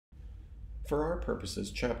for our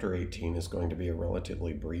purposes, Chapter 18 is going to be a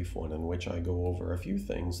relatively brief one in which I go over a few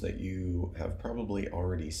things that you have probably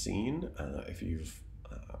already seen if you've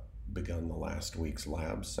begun the last week's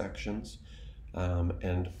lab sections.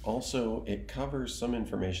 And also, it covers some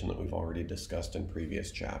information that we've already discussed in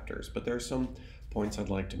previous chapters, but there are some points I'd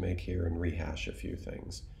like to make here and rehash a few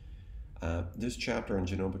things. This chapter on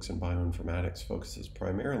genomics and bioinformatics focuses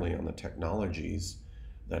primarily on the technologies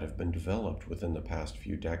that have been developed within the past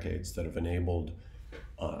few decades that have enabled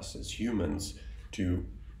us as humans to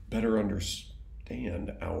better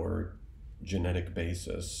understand our genetic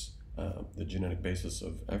basis, the genetic basis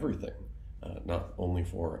of everything, not only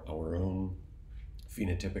for our own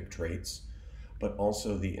phenotypic traits, but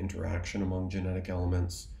also the interaction among genetic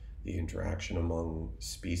elements, the interaction among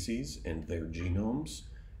species and their genomes.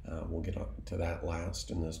 We'll get to that last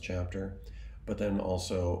in this chapter, but then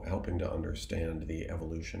also helping to understand the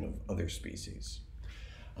evolution of other species.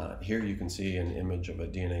 Here you can see an image of a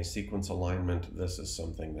DNA sequence alignment. This is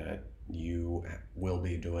something that you will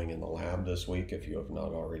be doing in the lab this week if you have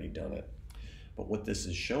not already done it. But what this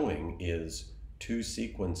is showing is two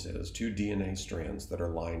sequences, two DNA strands that are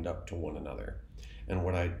lined up to one another. And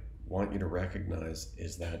what I want you to recognize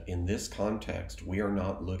is that in this context, we are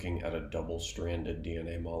not looking at a double-stranded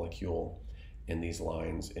DNA molecule and these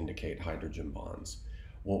lines indicate hydrogen bonds.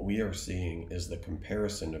 What we are seeing is the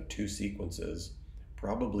comparison of two sequences,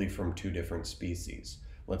 probably from two different species.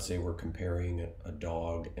 Let's say we're comparing a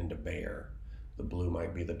dog and a bear. The blue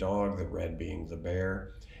might be the dog, the red being the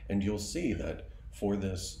bear, and you'll see that for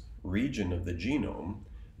this region of the genome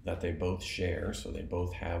that they both share, so they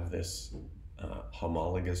both have this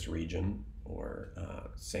homologous region or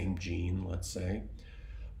same gene, let's say.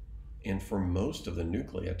 And for most of the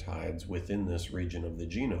nucleotides within this region of the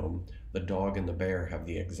genome, the dog and the bear have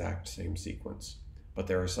the exact same sequence. But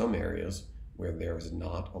there are some areas where there is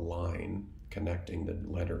not a line connecting the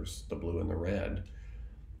letters, the blue and the red,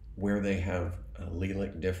 where they have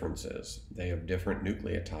allelic differences. They have different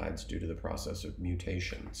nucleotides due to the process of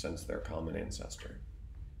mutation since their common ancestor.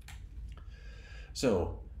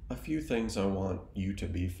 So, a few things I want you to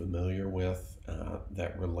be familiar with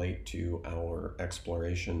that relate to our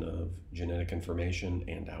exploration of genetic information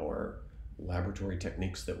and our laboratory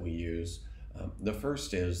techniques that we use. The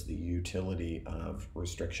first is the utility of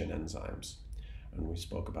restriction enzymes. And we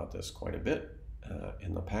spoke about this quite a bit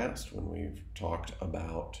in the past when we've talked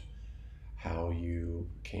about how you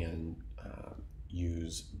can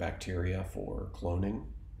use bacteria for cloning.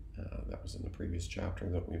 That was in the previous chapter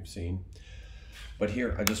that we've seen. But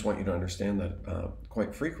here, I just want you to understand that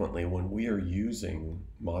quite frequently when we are using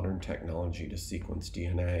modern technology to sequence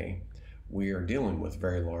DNA, we are dealing with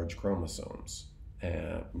very large chromosomes,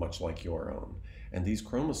 much like your own. And these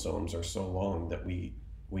chromosomes are so long that we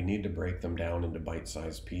need to break them down into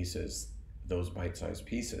bite-sized pieces. Those bite-sized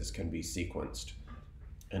pieces can be sequenced.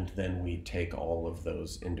 And then we take all of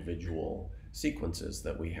those individual sequences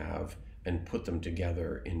that we have and put them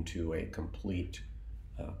together into a complete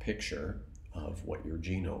picture of what your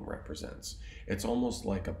genome represents. It's almost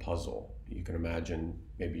like a puzzle. You can imagine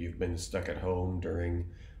maybe you've been stuck at home during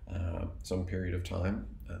some period of time.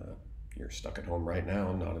 You're stuck at home right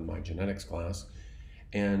now, not in my genetics class,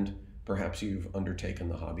 and perhaps you've undertaken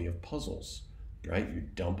the hobby of puzzles, right? You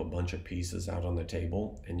dump a bunch of pieces out on the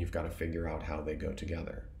table and you've got to figure out how they go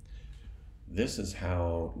together. This is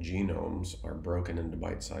how genomes are broken into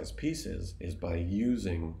bite-sized pieces, is by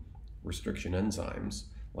using restriction enzymes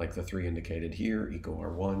like the three indicated here,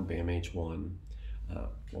 EcoR1, BAMH1,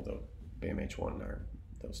 although BAMH1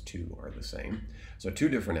 those two are the same. So two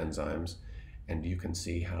different enzymes, and you can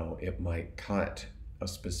see how it might cut a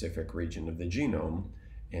specific region of the genome,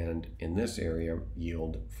 and in this area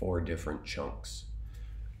yield 4 different chunks.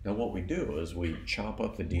 Now what we do is we chop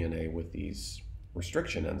up the DNA with these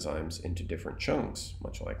restriction enzymes into different chunks,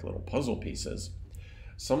 much like little puzzle pieces.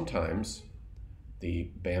 Sometimes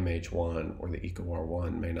the BAMH1 or the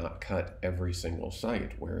EcoR1 may not cut every single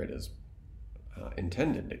site where it is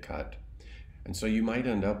intended to cut. And so you might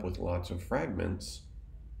end up with lots of fragments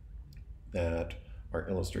that are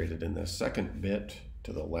illustrated in this second bit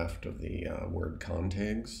to the left of the word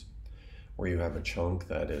contigs, where you have a chunk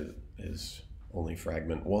that is only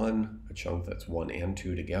fragment 1, a chunk that's 1 and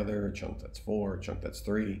 2 together, a chunk that's 4, a chunk that's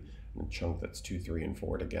 3, and a chunk that's 2, 3, and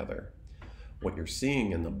 4 together. What you're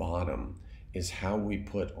seeing in the bottom is how we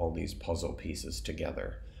put all these puzzle pieces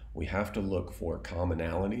together. We have to look for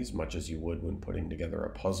commonalities, much as you would when putting together a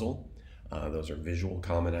puzzle. Those are visual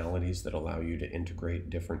commonalities that allow you to integrate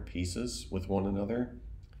different pieces with one another.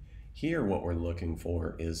 Here, what we're looking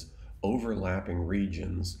for is overlapping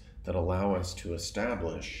regions that allow us to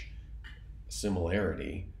establish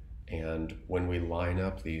similarity And when we line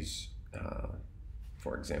up these,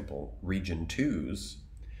 for example, region 2s,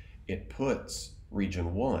 it puts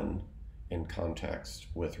region 1 in context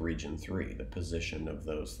with region 3, the position of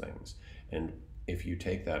those things. And if you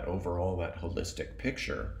take that overall, that holistic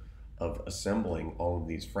picture of assembling all of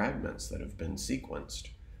these fragments that have been sequenced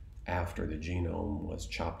after the genome was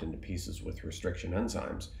chopped into pieces with restriction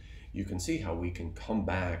enzymes, you can see how we can come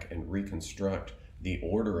back and reconstruct the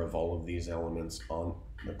order of all of these elements on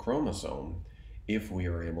the chromosome if we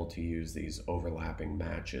are able to use these overlapping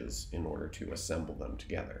matches in order to assemble them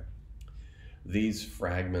together. These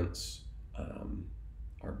fragments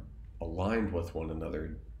are aligned with one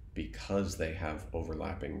another because they have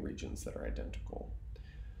overlapping regions that are identical.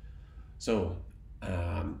 So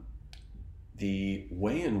the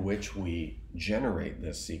way in which we generate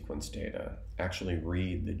this sequence data, actually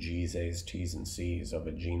read the G's, A's, T's, and C's of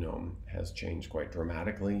a genome, has changed quite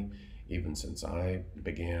dramatically even since I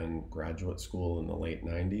began graduate school in the late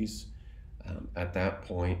 90s. At that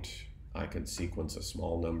point, I could sequence a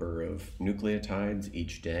small number of nucleotides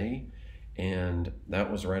each day, and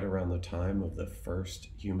that was right around the time of the first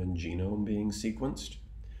human genome being sequenced.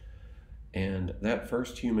 And that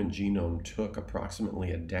first human genome took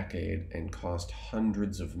approximately a decade and cost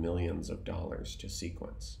hundreds of millions of dollars to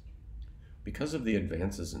sequence. Because of the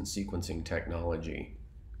advances in sequencing technology,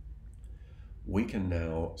 we can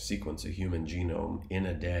now sequence a human genome in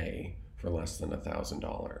a day for less than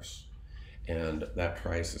 $1,000. And that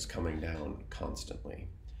price is coming down constantly.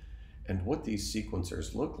 And what these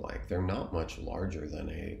sequencers look like, they're not much larger than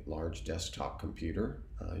a large desktop computer.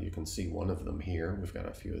 You can see one of them here. We've got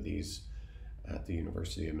a few of these at the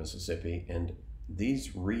University of Mississippi, and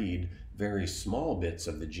these read very small bits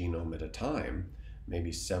of the genome at a time,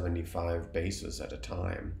 maybe 75 bases at a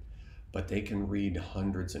time, but they can read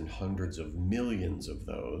hundreds and hundreds of millions of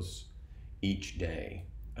those each day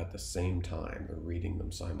at the same time. They're reading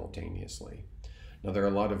them simultaneously. Now, there are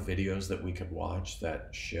a lot of videos that we could watch that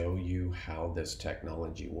show you how this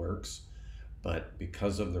technology works, but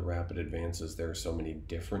because of the rapid advances, there are so many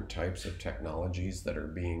different types of technologies that are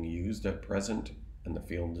being used at present, and the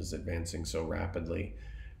field is advancing so rapidly,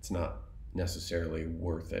 it's not necessarily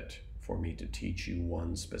worth it for me to teach you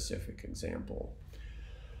one specific example.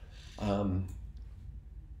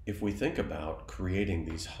 If we think about creating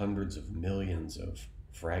these hundreds of millions of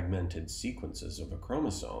fragmented sequences of a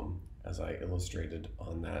chromosome, as I illustrated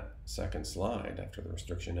on that second slide after the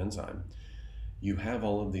restriction enzyme, you have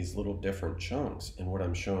all of these little different chunks, and what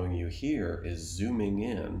I'm showing you here is zooming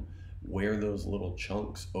in where those little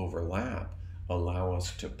chunks overlap, allow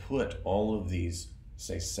us to put all of these,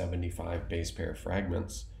 say, 75 base pair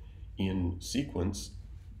fragments in sequence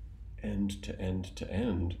end to end to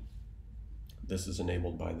end. This is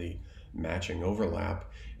enabled by the matching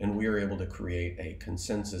overlap, and we are able to create a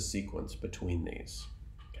consensus sequence between these.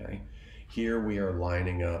 Okay? Here we are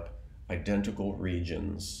lining up identical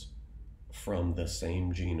regions from the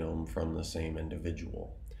same genome, from the same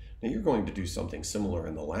individual. Now, you're going to do something similar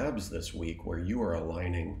in the labs this week, where you are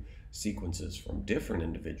aligning sequences from different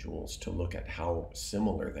individuals to look at how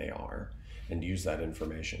similar they are and use that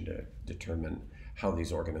information to determine how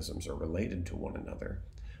these organisms are related to one another.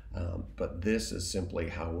 But this is simply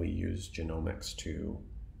how we use genomics to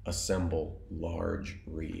assemble large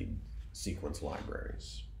read sequence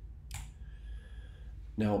libraries.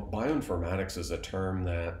 Now, bioinformatics is a term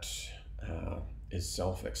that is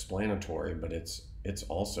self-explanatory, but it's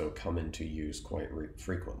also come into use quite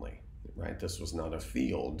frequently, right? This was not a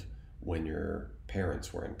field when your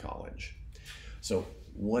parents were in college. So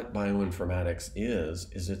what bioinformatics is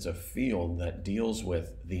it's a field that deals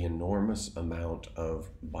with the enormous amount of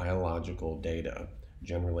biological data,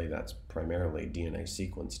 generally that's primarily DNA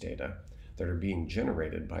sequence data, that are being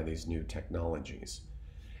generated by these new technologies.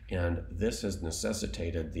 And this has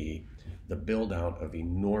necessitated the build out of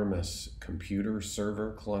enormous computer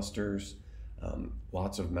server clusters,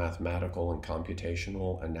 lots of mathematical and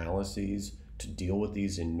computational analyses to deal with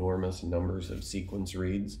these enormous numbers of sequence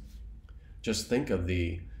reads. Just think of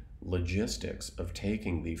the logistics of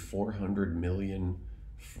taking the 400 million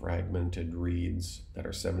fragmented reads that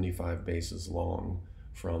are 75 bases long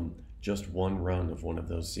from just one run of one of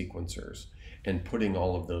those sequencers and putting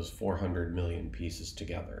all of those 400 million pieces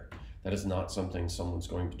together. That is not something someone's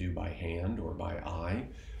going to do by hand or by eye.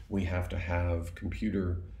 We have to have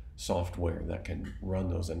computer software that can run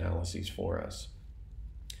those analyses for us.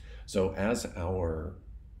 So as our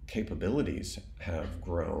capabilities have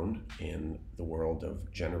grown in the world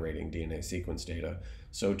of generating DNA sequence data,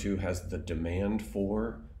 so too has the demand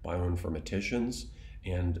for bioinformaticians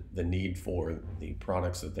and the need for the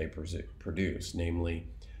products that they produce, namely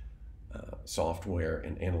software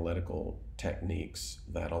and analytical techniques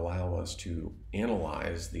that allow us to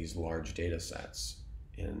analyze these large data sets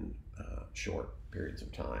in short periods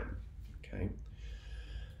of time. Okay,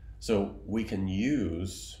 so we can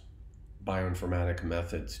use bioinformatic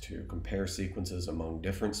methods to compare sequences among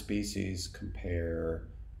different species, compare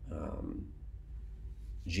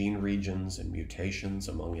gene regions and mutations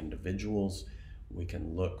among individuals. We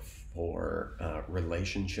can look for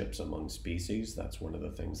relationships among species. That's one of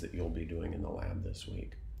the things that you'll be doing in the lab this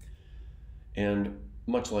week. And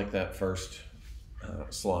much like that first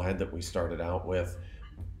slide that we started out with,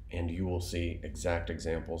 and you will see exact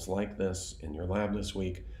examples like this in your lab this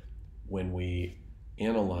week, when we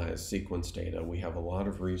analyze sequence data, we have a lot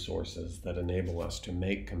of resources that enable us to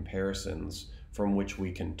make comparisons from which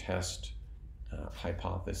we can test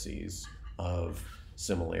hypotheses of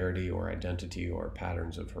similarity or identity or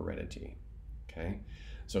patterns of heredity. Okay,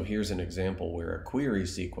 so here's an example where a query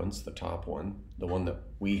sequence, the top one, the one that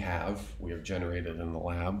we have generated in the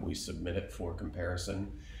lab, we submit it for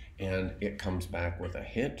comparison, and it comes back with a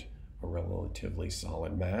hit, a relatively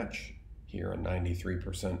solid match. Here a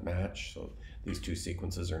 93% match, so these two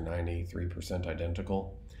sequences are 93%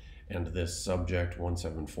 identical. And this subject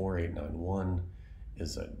 174891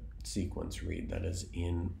 is a sequence read that is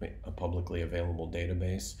in a publicly available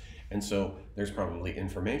database. And so there's probably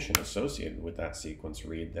information associated with that sequence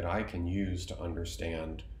read that I can use to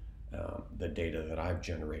understand the data that I've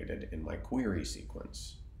generated in my query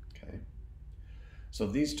sequence. Okay, so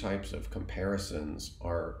these types of comparisons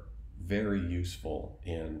are very useful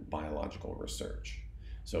in biological research.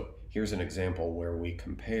 So here's an example where we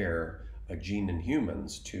compare a gene in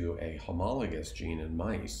humans to a homologous gene in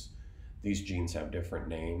mice. These genes have different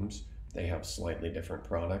names, they have slightly different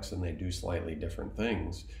products, and they do slightly different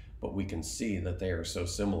things, but we can see that they are so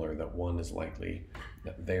similar that one is likely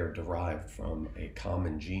that they are derived from a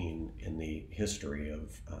common gene in the history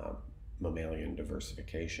of mammalian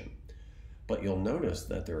diversification. But you'll notice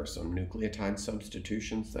that there are some nucleotide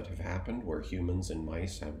substitutions that have happened where humans and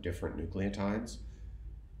mice have different nucleotides.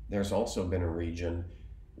 There's also been a region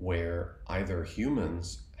where either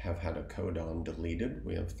humans have had a codon deleted,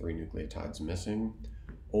 we have 3 nucleotides missing,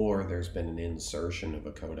 or there's been an insertion of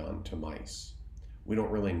a codon to mice. We don't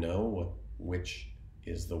really know which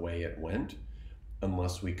is the way it went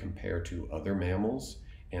unless we compare to other mammals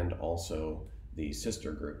and also the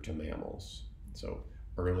sister group to mammals. So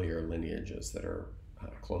earlier lineages that are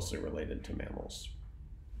closely related to mammals.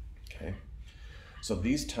 Okay, so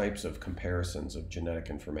these types of comparisons of genetic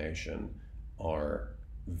information are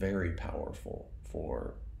very powerful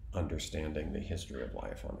for understanding the history of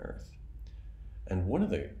life on Earth. And one of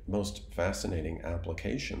the most fascinating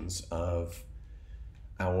applications of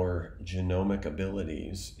our genomic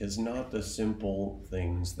abilities is not the simple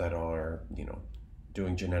things that are,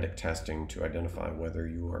 doing genetic testing to identify whether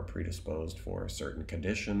you are predisposed for a certain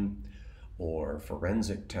condition, or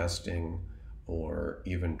forensic testing, or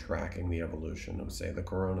even tracking the evolution of, say, the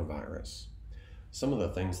coronavirus. Some of the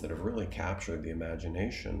things that have really captured the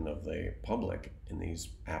imagination of the public in these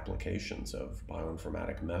applications of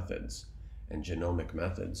bioinformatic methods and genomic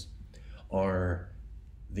methods are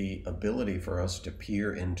the ability for us to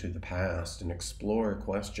peer into the past and explore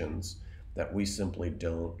questions that we simply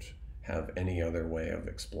don't have any other way of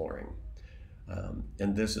exploring.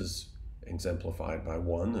 And this is exemplified by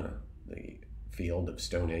the field of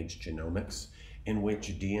Stone Age genomics, in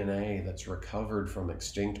which DNA that's recovered from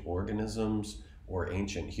extinct organisms or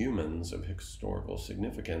ancient humans of historical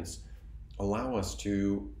significance allow us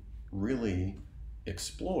to really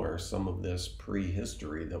explore some of this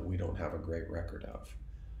prehistory that we don't have a great record of.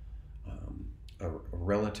 A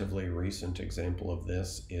relatively recent example of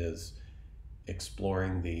this is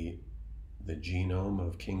exploring the genome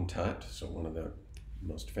of King Tut, so one of the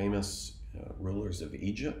most famous rulers of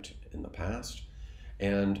Egypt in the past.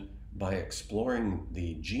 And by exploring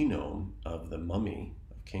the genome of the mummy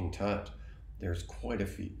of King Tut, there's quite a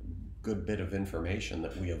good bit of information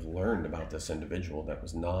that we have learned about this individual that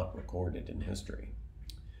was not recorded in history.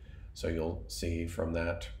 So you'll see from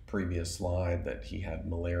that previous slide that he had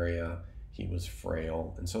malaria, he was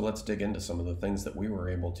frail. And so let's dig into some of the things that we were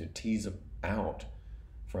able to tease out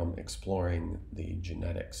from exploring the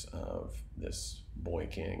genetics of this boy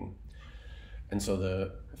king. And so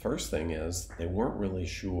the first thing is they weren't really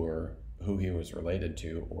sure who he was related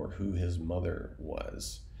to or who his mother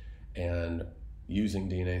was. And using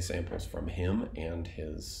DNA samples from him and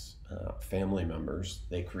his family members,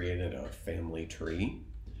 they created a family tree.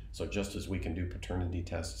 So just as we can do paternity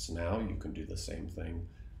tests now, you can do the same thing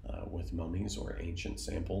with mummies or ancient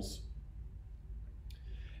samples.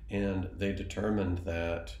 And they determined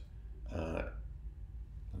that,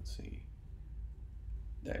 let's see,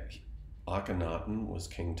 that Akhenaten was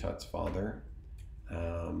King Tut's father.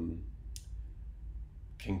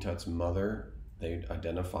 King Tut's mother, they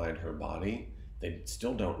identified her body. They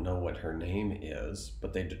still don't know what her name is,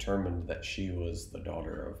 but they determined that she was the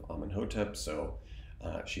daughter of Amenhotep, so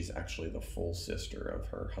she's actually the full sister of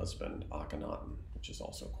her husband, Akhenaten, which is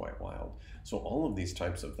also quite wild. So all of these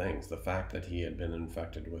types of things, the fact that he had been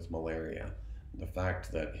infected with malaria, the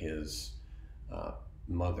fact that his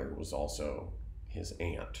mother was also his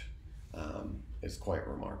aunt, is quite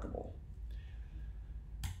remarkable.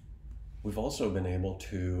 We've also been able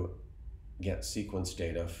to get sequence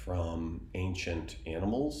data from ancient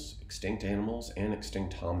animals, extinct animals, and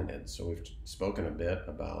extinct hominids. So we've spoken a bit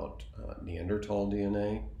about Neanderthal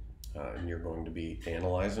DNA, and you're going to be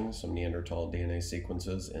analyzing some Neanderthal DNA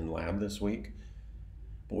sequences in lab this week.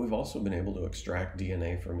 But we've also been able to extract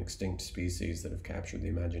DNA from extinct species that have captured the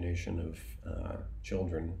imagination of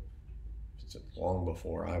children long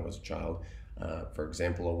before I was a child. For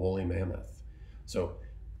example, a woolly mammoth. So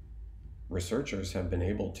researchers have been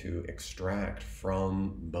able to extract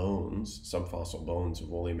from bones, subfossil bones of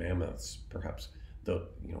woolly mammoths, perhaps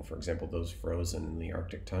for example, those frozen in the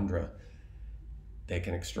Arctic tundra. They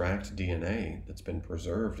can extract DNA that's been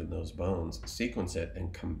preserved in those bones, sequence it,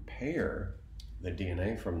 and compare the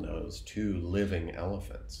DNA from those to living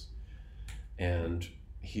elephants. And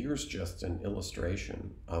here's just an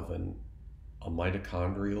illustration of a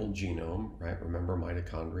mitochondrial genome, right? Remember,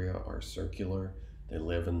 mitochondria are circular. They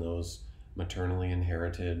live in those maternally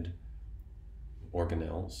inherited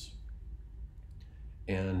organelles.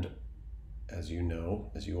 And as you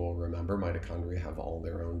know, as you all remember, mitochondria have all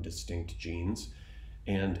their own distinct genes.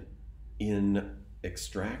 And in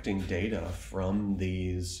extracting data from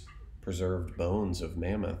these preserved bones of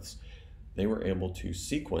mammoths, they were able to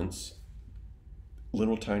sequence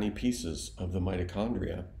little tiny pieces of the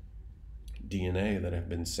mitochondria DNA that have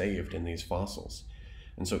been saved in these fossils.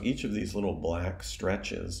 And so each of these little black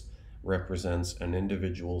stretches represents an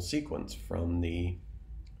individual sequence from the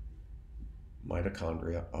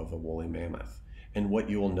mitochondria of a woolly mammoth. And what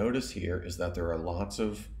you will notice here is that there are lots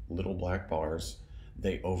of little black bars.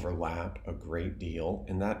 They overlap a great deal,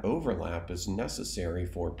 and that overlap is necessary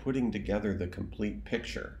for putting together the complete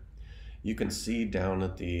picture. You can see down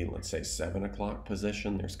at the, let's say, 7 o'clock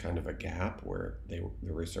position, there's kind of a gap where the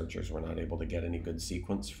researchers were not able to get any good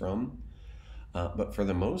sequence from. But for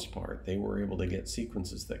the most part, they were able to get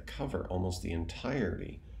sequences that cover almost the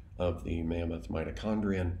entirety of the mammoth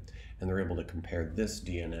mitochondrion, and they're able to compare this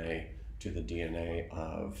DNA to the DNA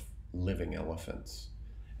of living elephants.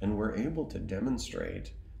 And we're able to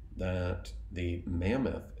demonstrate that the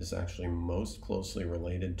mammoth is actually most closely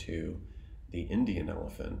related to the Indian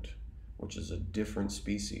elephant, which is a different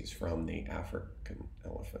species from the African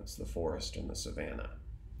elephants, the forest and the savanna.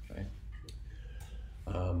 Okay.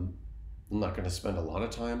 I'm not going to spend a lot of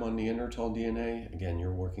time on Neanderthal DNA. Again,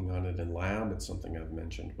 you're working on it in lab. It's something I've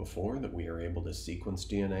mentioned before, that we are able to sequence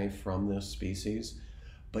DNA from this species.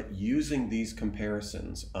 But using these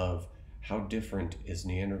comparisons of how different is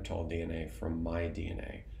Neanderthal DNA from my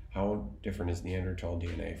DNA, how different is Neanderthal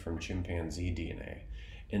DNA from chimpanzee DNA,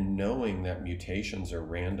 and knowing that mutations are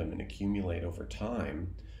random and accumulate over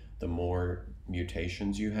time, the more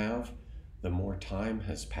mutations you have, the more time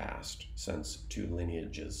has passed since two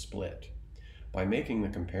lineages split. By making the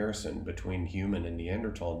comparison between human and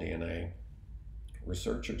Neanderthal DNA,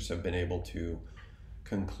 researchers have been able to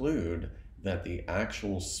conclude that the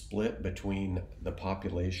actual split between the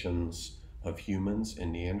populations of humans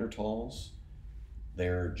and Neanderthals,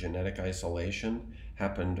 their genetic isolation,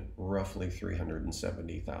 happened roughly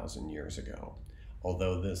 370,000 years ago.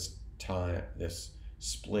 Although this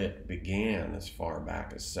split began as far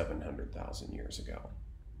back as 700,000 years ago.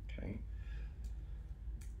 Okay.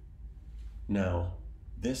 Now,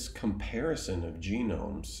 this comparison of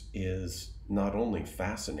genomes is not only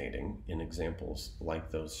fascinating in examples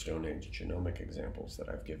like those Stone Age genomic examples that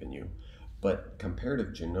I've given you, but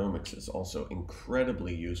comparative genomics is also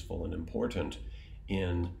incredibly useful and important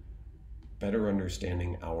in better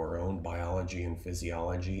understanding our own biology and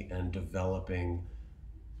physiology and developing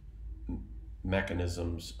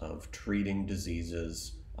mechanisms of treating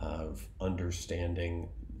diseases, of understanding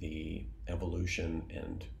the evolution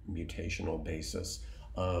and mutational basis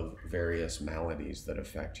of various maladies that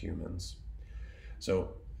affect humans. So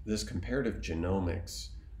this comparative genomics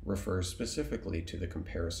refers specifically to the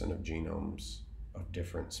comparison of genomes of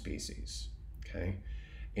different species, okay?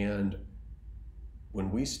 And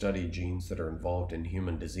when we study genes that are involved in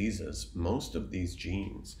human diseases, most of these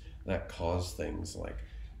genes that cause things like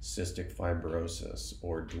cystic fibrosis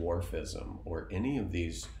or dwarfism or any of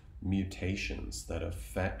these mutations that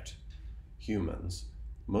affect humans,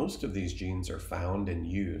 most of these genes are found and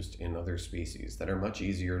used in other species that are much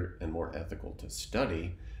easier and more ethical to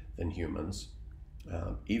study than humans.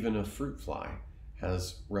 Even a fruit fly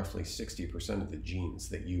has roughly 60% of the genes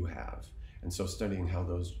that you have. And so studying how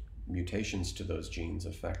those mutations to those genes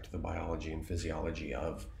affect the biology and physiology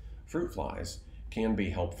of fruit flies can be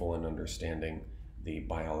helpful in understanding the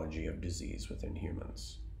biology of disease within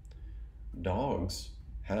humans. Dogs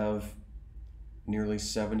have nearly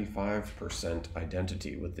 75%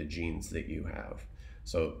 identity with the genes that you have.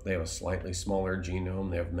 So they have a slightly smaller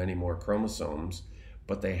genome, they have many more chromosomes,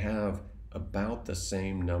 but they have about the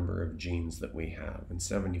same number of genes that we have, and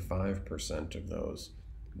 75% of those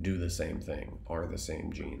do the same thing, are the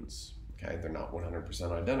same genes. Okay, they're not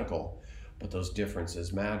 100% identical, but those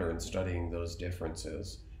differences matter, and studying those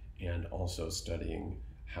differences and also studying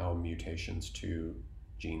how mutations to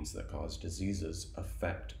genes that cause diseases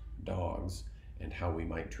affect dogs and how we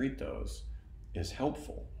might treat those is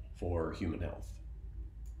helpful for human health.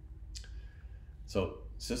 So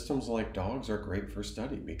systems like dogs are great for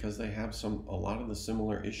study because they have a lot of the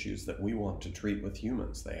similar issues that we want to treat with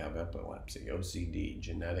humans. They have epilepsy, OCD,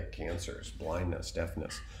 genetic cancers, blindness,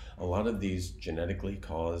 deafness. A lot of these genetically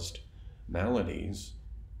caused maladies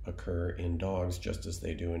occur in dogs just as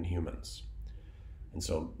they do in humans. And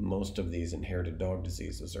so most of these inherited dog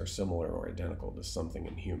diseases are similar or identical to something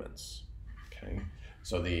in humans. Okay,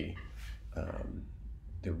 so the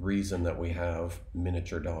reason that we have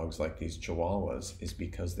miniature dogs like these Chihuahuas is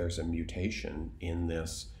because there's a mutation in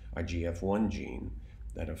this IGF-1 gene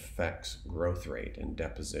that affects growth rate and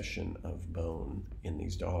deposition of bone in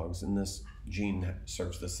these dogs, and this gene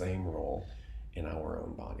serves the same role in our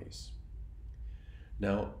own bodies.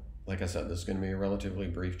 Now, like I said, this is going to be a relatively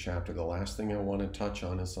brief chapter. The last thing I want to touch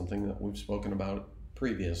on is something that we've spoken about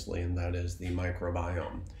previously, and that is the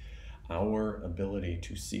microbiome. Our ability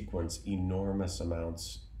to sequence enormous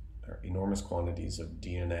quantities of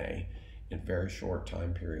DNA in very short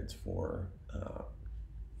time periods for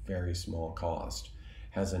very small cost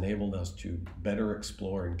has enabled us to better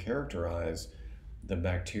explore and characterize the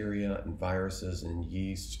bacteria and viruses and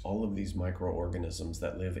yeasts, all of these microorganisms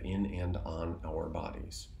that live in and on our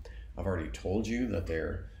bodies. I've already told you that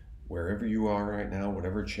wherever you are right now,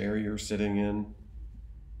 whatever chair you're sitting in,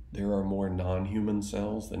 there are more non-human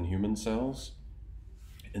cells than human cells,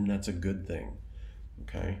 and that's a good thing,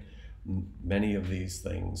 okay? Many of these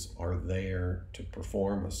things are there to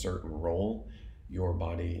perform a certain role. Your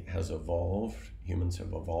body has evolved, humans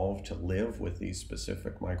have evolved to live with these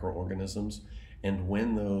specific microorganisms, and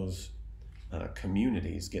when those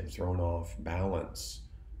communities get thrown off balance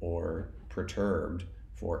or perturbed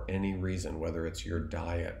for any reason, whether it's your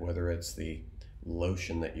diet, whether it's the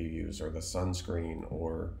lotion that you use or the sunscreen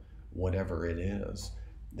or whatever it is,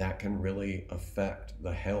 that can really affect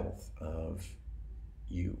the health of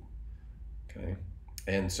you, okay?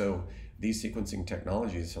 And so these sequencing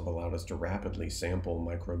technologies have allowed us to rapidly sample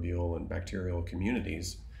microbial and bacterial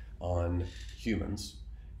communities on humans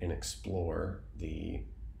and explore the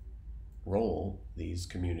role these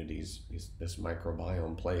communities, this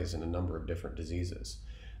microbiome plays in a number of different diseases.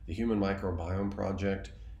 The Human Microbiome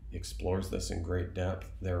Project explores this in great depth.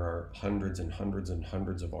 There are hundreds and hundreds and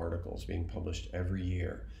hundreds of articles being published every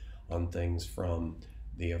year on things from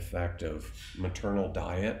the effect of maternal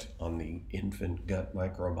diet on the infant gut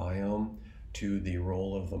microbiome to the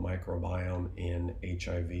role of the microbiome in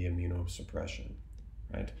HIV immunosuppression,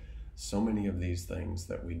 right? So many of these things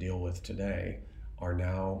that we deal with today are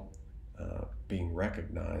now being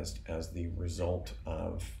recognized as the result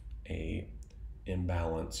of a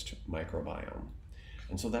imbalanced microbiome.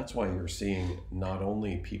 And so that's why you're seeing not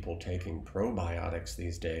only people taking probiotics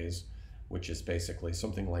these days, which is basically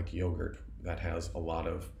something like yogurt that has a lot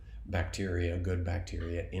of bacteria, good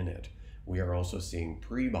bacteria in it. We are also seeing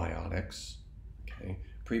prebiotics, okay?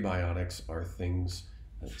 Prebiotics are things,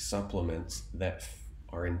 supplements that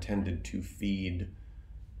are intended to feed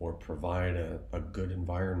or provide a good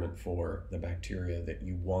environment for the bacteria that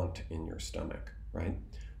you want in your stomach, right?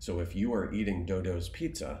 So if you are eating Dodo's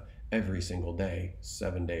pizza every single day,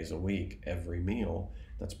 7 days a week, every meal,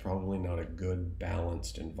 that's probably not a good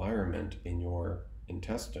balanced environment in your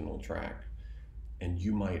intestinal tract, and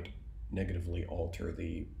you might negatively alter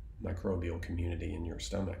the microbial community in your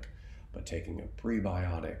stomach. But taking a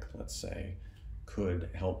prebiotic, let's say, could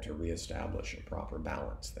help to reestablish a proper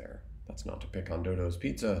balance there. That's not to pick on Dodo's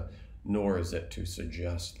pizza, nor is it to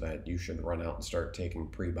suggest that you should run out and start taking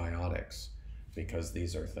prebiotics, because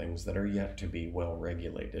these are things that are yet to be well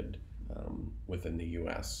regulated within the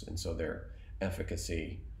US, and so their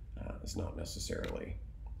efficacy is not necessarily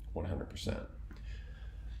 100%.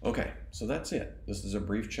 Okay, so that's it. This is a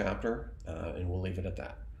brief chapter, and we'll leave it at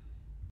that.